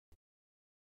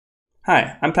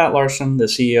Hi, I'm Pat Larson, the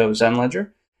CEO of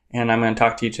ZenLedger, and I'm going to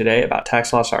talk to you today about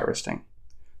tax loss harvesting.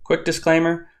 Quick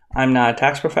disclaimer, I'm not a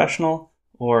tax professional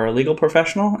or a legal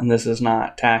professional, and this is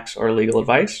not tax or legal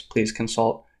advice. Please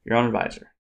consult your own advisor.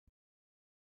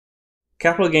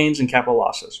 Capital gains and capital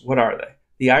losses, what are they?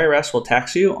 The IRS will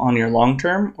tax you on your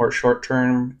long-term or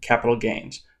short-term capital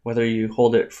gains. Whether you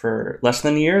hold it for less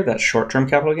than a year, that's short-term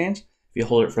capital gains. If you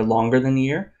hold it for longer than a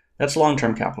year, that's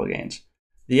long-term capital gains.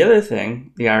 The other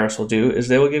thing the IRS will do is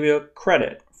they will give you a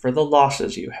credit for the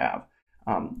losses you have.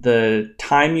 The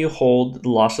time you hold the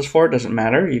losses for doesn't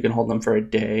matter. You can hold them for a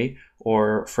day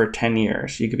or for 10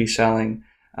 years. You could be selling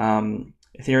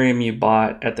Ethereum you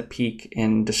bought at the peak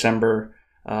in December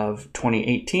of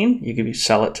 2018. You could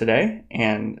sell it today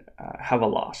and have a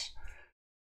loss.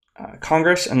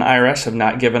 Congress and the IRS have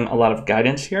not given a lot of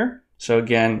guidance here. So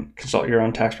again, consult your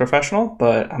own tax professional,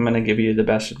 but I'm going to give you the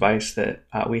best advice that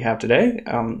we have today,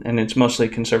 and it's mostly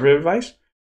conservative advice.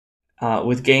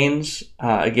 With gains,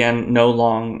 again, there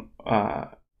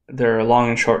are long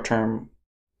and short-term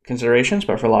considerations,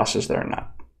 but for losses, there are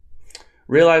not.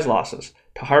 Realized losses.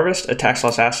 To harvest a tax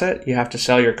loss asset, you have to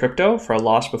sell your crypto for a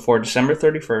loss before December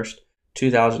 31st,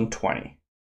 2020.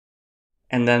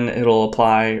 And then it'll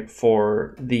apply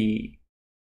for the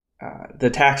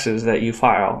taxes that you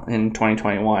file in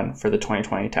 2021 for the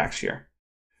 2020 tax year.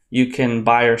 You can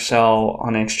buy or sell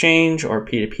on an exchange or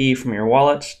P2P from your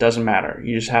wallets, doesn't matter.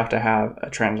 You just have to have a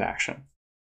transaction.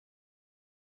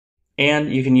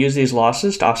 And you can use these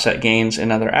losses to offset gains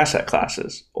in other asset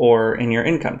classes or in your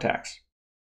income tax.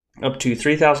 Up to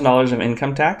 $3,000 of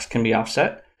income tax can be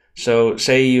offset. So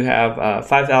say you have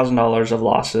 $5,000 of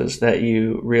losses that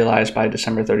you realize by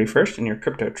December 31st in your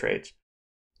crypto trades.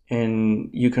 And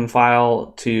you can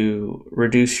file to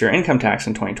reduce your income tax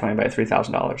in 2020 by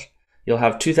 $3,000. You'll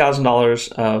have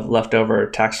 $2,000 of leftover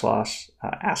tax loss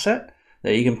asset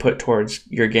that you can put towards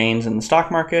your gains in the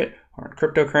stock market or in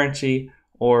cryptocurrency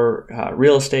or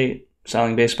real estate,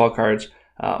 selling baseball cards,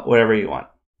 whatever you want.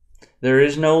 There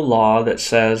is no law that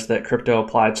says that crypto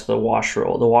applies to the wash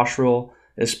rule. The wash rule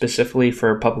is specifically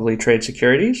for publicly traded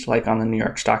securities, like on the New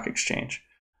York Stock Exchange.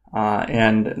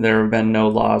 And there have been no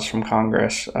laws from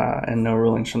Congress and no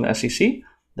rulings from the SEC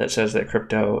that says that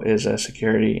crypto is a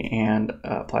security and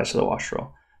applies to the wash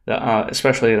rule,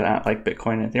 especially not like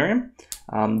Bitcoin and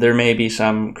Ethereum. There may be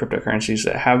some cryptocurrencies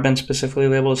that have been specifically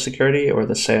labeled as security or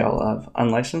the sale of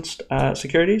unlicensed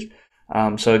securities.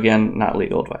 So again, not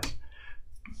legal advice.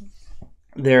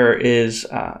 There is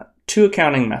two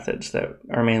accounting methods that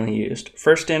are mainly used.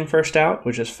 First in, first out,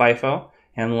 which is FIFO,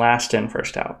 and last in,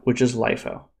 first out, which is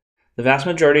LIFO. The vast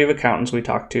majority of accountants we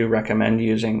talk to recommend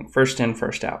using first in,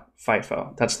 first out,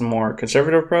 FIFO. That's the more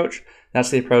conservative approach.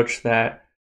 That's the approach that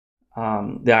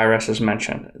the IRS has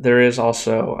mentioned. There is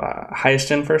also highest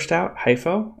in, first out,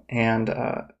 HIFO, and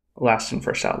last in,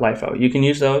 first out, LIFO. You can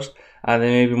use those. They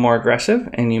may be more aggressive,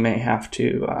 and you may have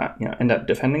to end up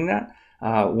defending that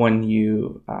when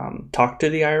you talk to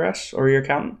the IRS or your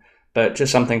accountant, but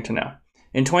just something to know.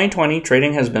 In 2020,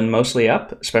 trading has been mostly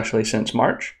up, especially since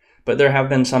March. But there have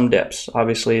been some dips,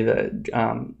 obviously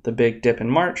the big dip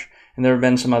in March, and there have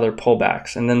been some other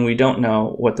pullbacks. And then we don't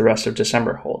know what the rest of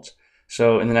December holds.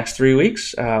 So in the next 3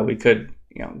 weeks, we could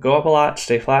go up a lot,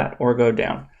 stay flat, or go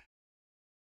down.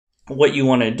 What you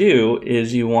want to do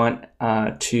is you want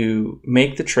to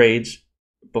make the trades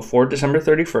before December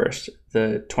 31st,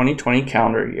 the 2020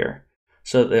 calendar year,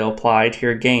 so that they'll apply to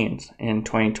your gains in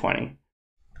 2020.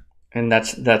 And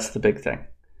that's the big thing.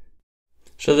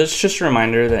 So this is just a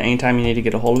reminder that anytime you need to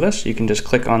get a hold of us, you can just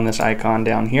click on this icon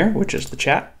down here, which is the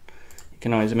chat. You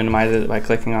can always minimize it by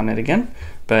clicking on it again.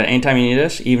 But anytime you need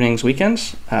us, evenings,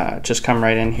 weekends, just come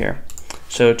right in here.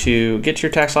 So to get to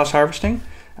your tax loss harvesting,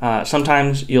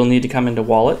 sometimes you'll need to come into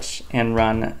wallets and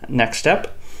run next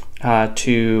step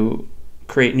to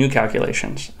create new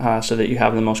calculations so that you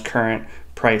have the most current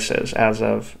prices as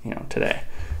of today.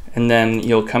 And then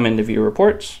you'll come into view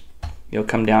reports. You'll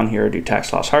come down here, do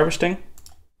tax loss harvesting,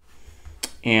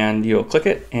 and you'll click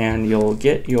it and you'll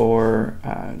get your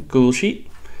Google Sheet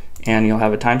and you'll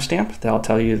have a timestamp that'll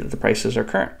tell you that the prices are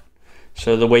current.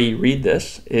 So the way you read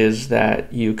this is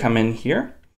that you come in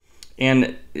here,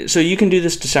 and so you can do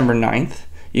this December 9th,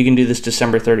 you can do this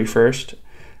December 31st,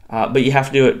 but you have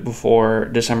to do it before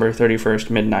December 31st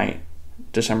midnight,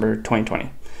 December 2020.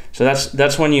 So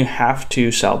that's when you have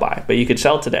to sell by, but you could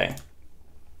sell today.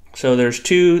 So there's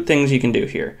two things you can do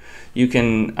here. You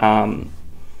can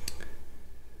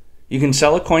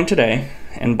sell a coin today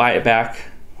and buy it back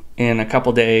in a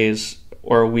couple days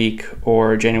or a week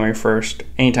or January 1st,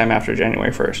 anytime after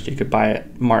January 1st. You could buy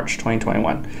it March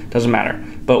 2021, doesn't matter.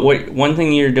 But one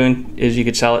thing you're doing is you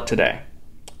could sell it today.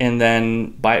 and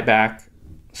then buy it back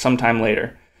sometime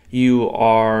later, you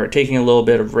are taking a little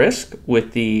bit of risk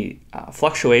with the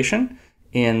fluctuation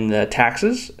in the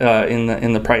taxes,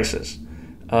 in the prices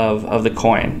of the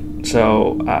coin.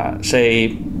 So say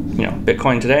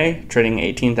Bitcoin today trading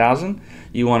 18,000,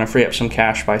 you want to free up some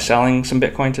cash by selling some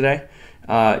Bitcoin today.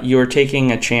 You're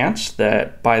taking a chance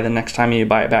that by the next time you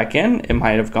buy it back in, it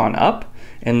might have gone up,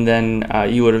 and then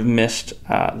you would have missed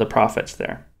the profits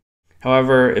there.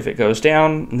 However, if it goes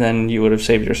down, then you would have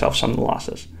saved yourself some of the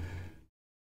losses.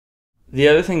 The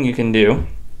other thing you can do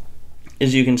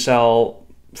is you can sell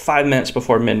 5 minutes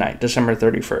before midnight, December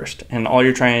 31st, and all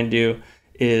you're trying to do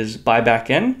is buy back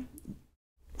in,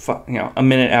 a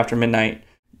minute after midnight,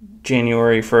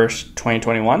 January 1st,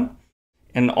 2021.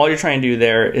 And all you're trying to do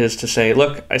there is to say,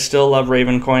 look, I still love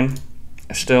Ravencoin.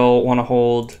 I still want to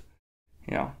hold,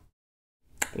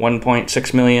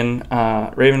 1.6 million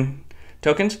Raven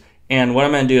tokens. And what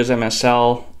I'm going to do is I'm going to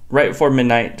sell right before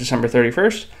midnight, December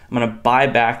 31st. I'm going to buy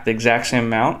back the exact same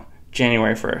amount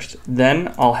January 1st.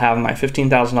 Then I'll have my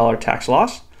 $15,000 tax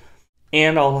loss,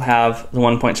 and I'll have the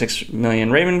 1.6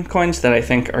 million Raven coins that I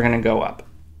think are going to go up.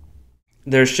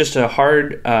 There's just a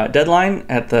hard deadline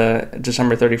at the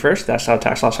December 31st. That's how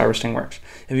tax loss harvesting works.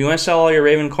 If you want to sell all your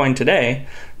Raven coin today,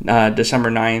 December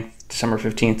 9th, December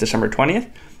 15th, December 20th,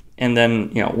 and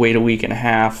then wait a week and a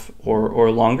half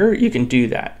or longer, you can do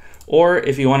that. Or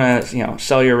if you want to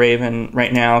sell your Raven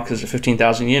right now because of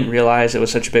 15,000, you didn't realize it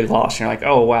was such a big loss, and you're like,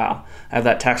 oh wow, I have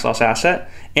that tax loss asset,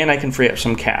 and I can free up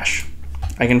some cash.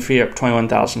 I can free up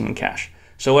 21,000 in cash.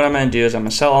 So what I'm going to do is I'm going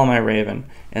to sell all my Raven,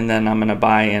 and then I'm going to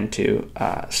buy into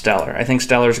Stellar. I think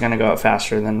Stellar is going to go up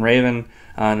faster than Raven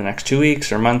in the next 2 weeks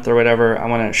or month or whatever. I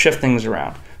want to shift things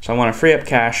around. So I want to free up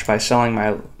cash by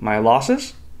selling my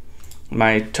losses,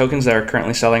 my tokens that are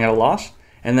currently selling at a loss,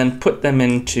 and then put them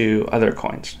into other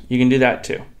coins. You can do that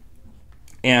too.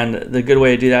 And the good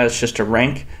way to do that is just to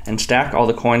rank and stack all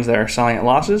the coins that are selling at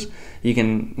losses. You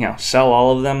can sell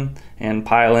all of them and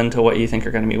pile into what you think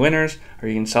are going to be winners, or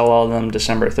you can sell all of them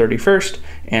December 31st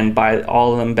and buy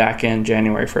all of them back in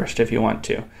January 1st if you want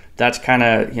to. That's kind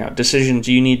of decisions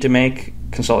you need to make.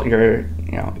 Consult your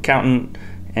accountant,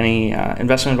 any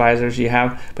investment advisors you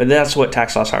have, but that's what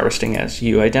tax loss harvesting is.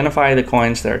 You identify the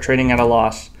coins that are trading at a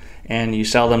loss, and you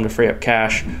sell them to free up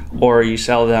cash, or you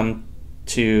sell them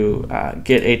to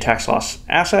get a tax loss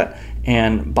asset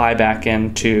and buy back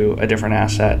into a different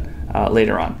asset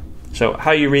later on. So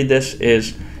how you read this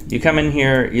is you come in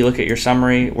here, you look at your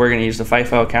summary. We're going to use the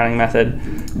FIFO accounting method.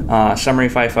 Summary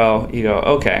FIFO, you go,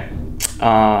 okay,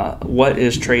 what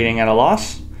is trading at a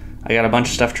loss? I got a bunch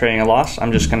of stuff trading at a loss.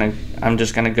 I'm just gonna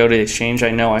go to the exchange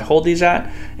I know I hold these at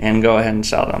and go ahead and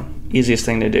sell them. Easiest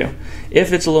thing to do.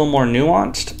 If it's a little more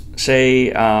nuanced, say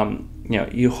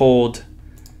you hold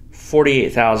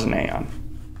 48,000 Aeon.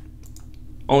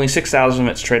 Only 6,000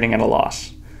 of it's trading at a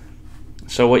loss.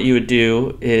 So what you would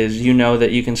do is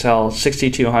that you can sell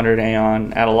 6,200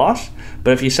 Aeon at a loss,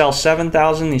 but if you sell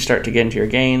 7,000, you start to get into your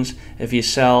gains. If you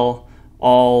sell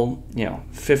all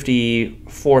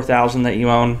 54,000 that you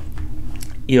own,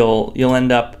 you'll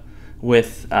end up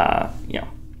with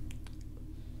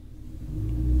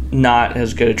not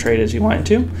as good a trade as you wanted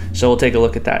to. So we'll take a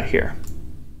look at that here.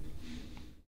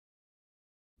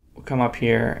 We'll come up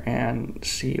here and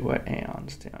see what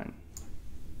Aeon's doing.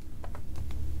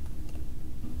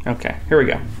 Okay, here we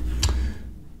go.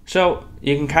 So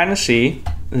you can kind of see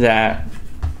that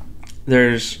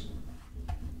there's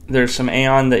some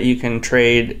Aeon that you can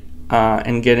trade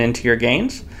and get into your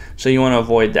gains. So you want to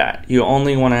avoid that. You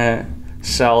only want to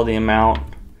sell the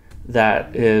amount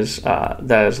that is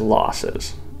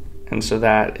losses, and so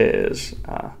that is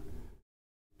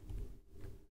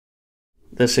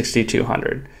the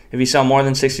 6,200. If you sell more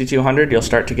than 6,200, you'll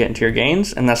start to get into your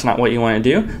gains, and that's not what you want to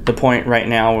do. The point right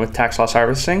now with tax loss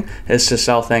harvesting is to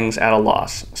sell things at a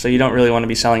loss. So you don't really want to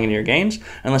be selling into your gains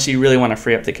unless you really want to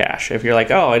free up the cash. If you're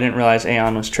like, oh, I didn't realize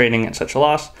Aeon was trading at such a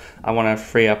loss, I want to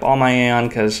free up all my Aeon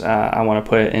because I want to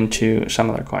put it into some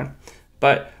other coin.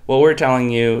 But what we're telling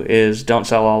you is don't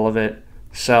sell all of it.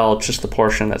 Sell just the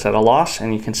portion that's at a loss,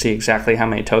 and you can see exactly how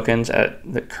many tokens at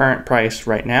the current price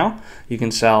right now you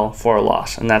can sell for a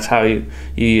loss, and that's how you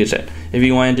use it. If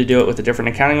you wanted to do it with a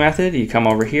different accounting method, you come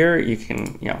over here, you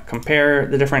can compare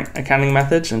the different accounting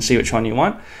methods and see which one you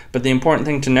want. But the important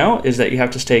thing to know is that you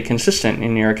have to stay consistent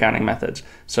in your accounting methods.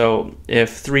 So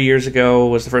if 3 years ago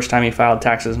was the first time you filed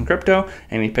taxes in crypto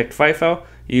and you picked FIFO,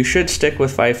 you should stick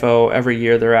with FIFO every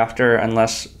year thereafter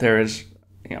unless there is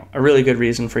a really good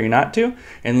reason for you not to,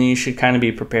 and then you should kind of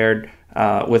be prepared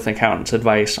with accountant's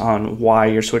advice on why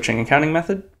you're switching accounting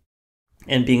method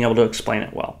and being able to explain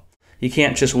it well. You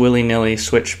can't just willy-nilly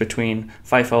switch between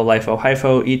FIFO, LIFO,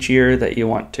 HIFO each year that you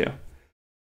want to.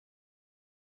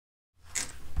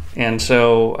 And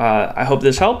so I hope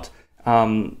this helped.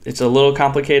 It's a little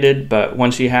complicated, but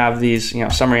once you have these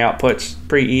summary outputs,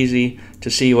 pretty easy to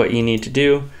see what you need to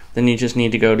do. Then you just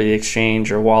need to go to the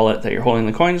exchange or wallet that you're holding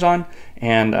the coins on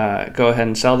and go ahead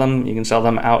and sell them. You can sell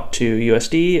them out to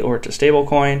USD or to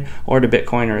stablecoin or to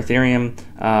Bitcoin or Ethereum,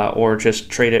 or just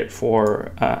trade it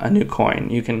for a new coin.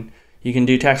 You can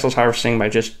do tax loss harvesting by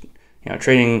just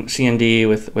trading CND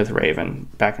with Raven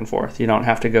back and forth. You don't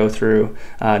have to go through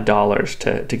dollars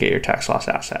to get your tax loss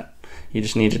asset. You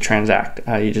just need to transact.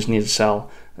 You just need to sell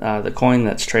the coin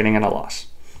that's trading at a loss.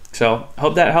 So I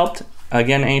hope that helped.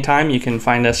 Again, anytime you can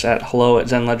find us at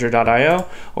hello@zenledger.io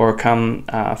or come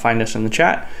find us in the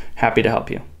chat. Happy to help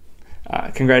you.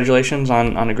 Congratulations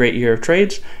on a great year of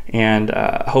trades, and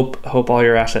hope all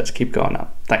your assets keep going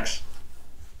up. Thanks.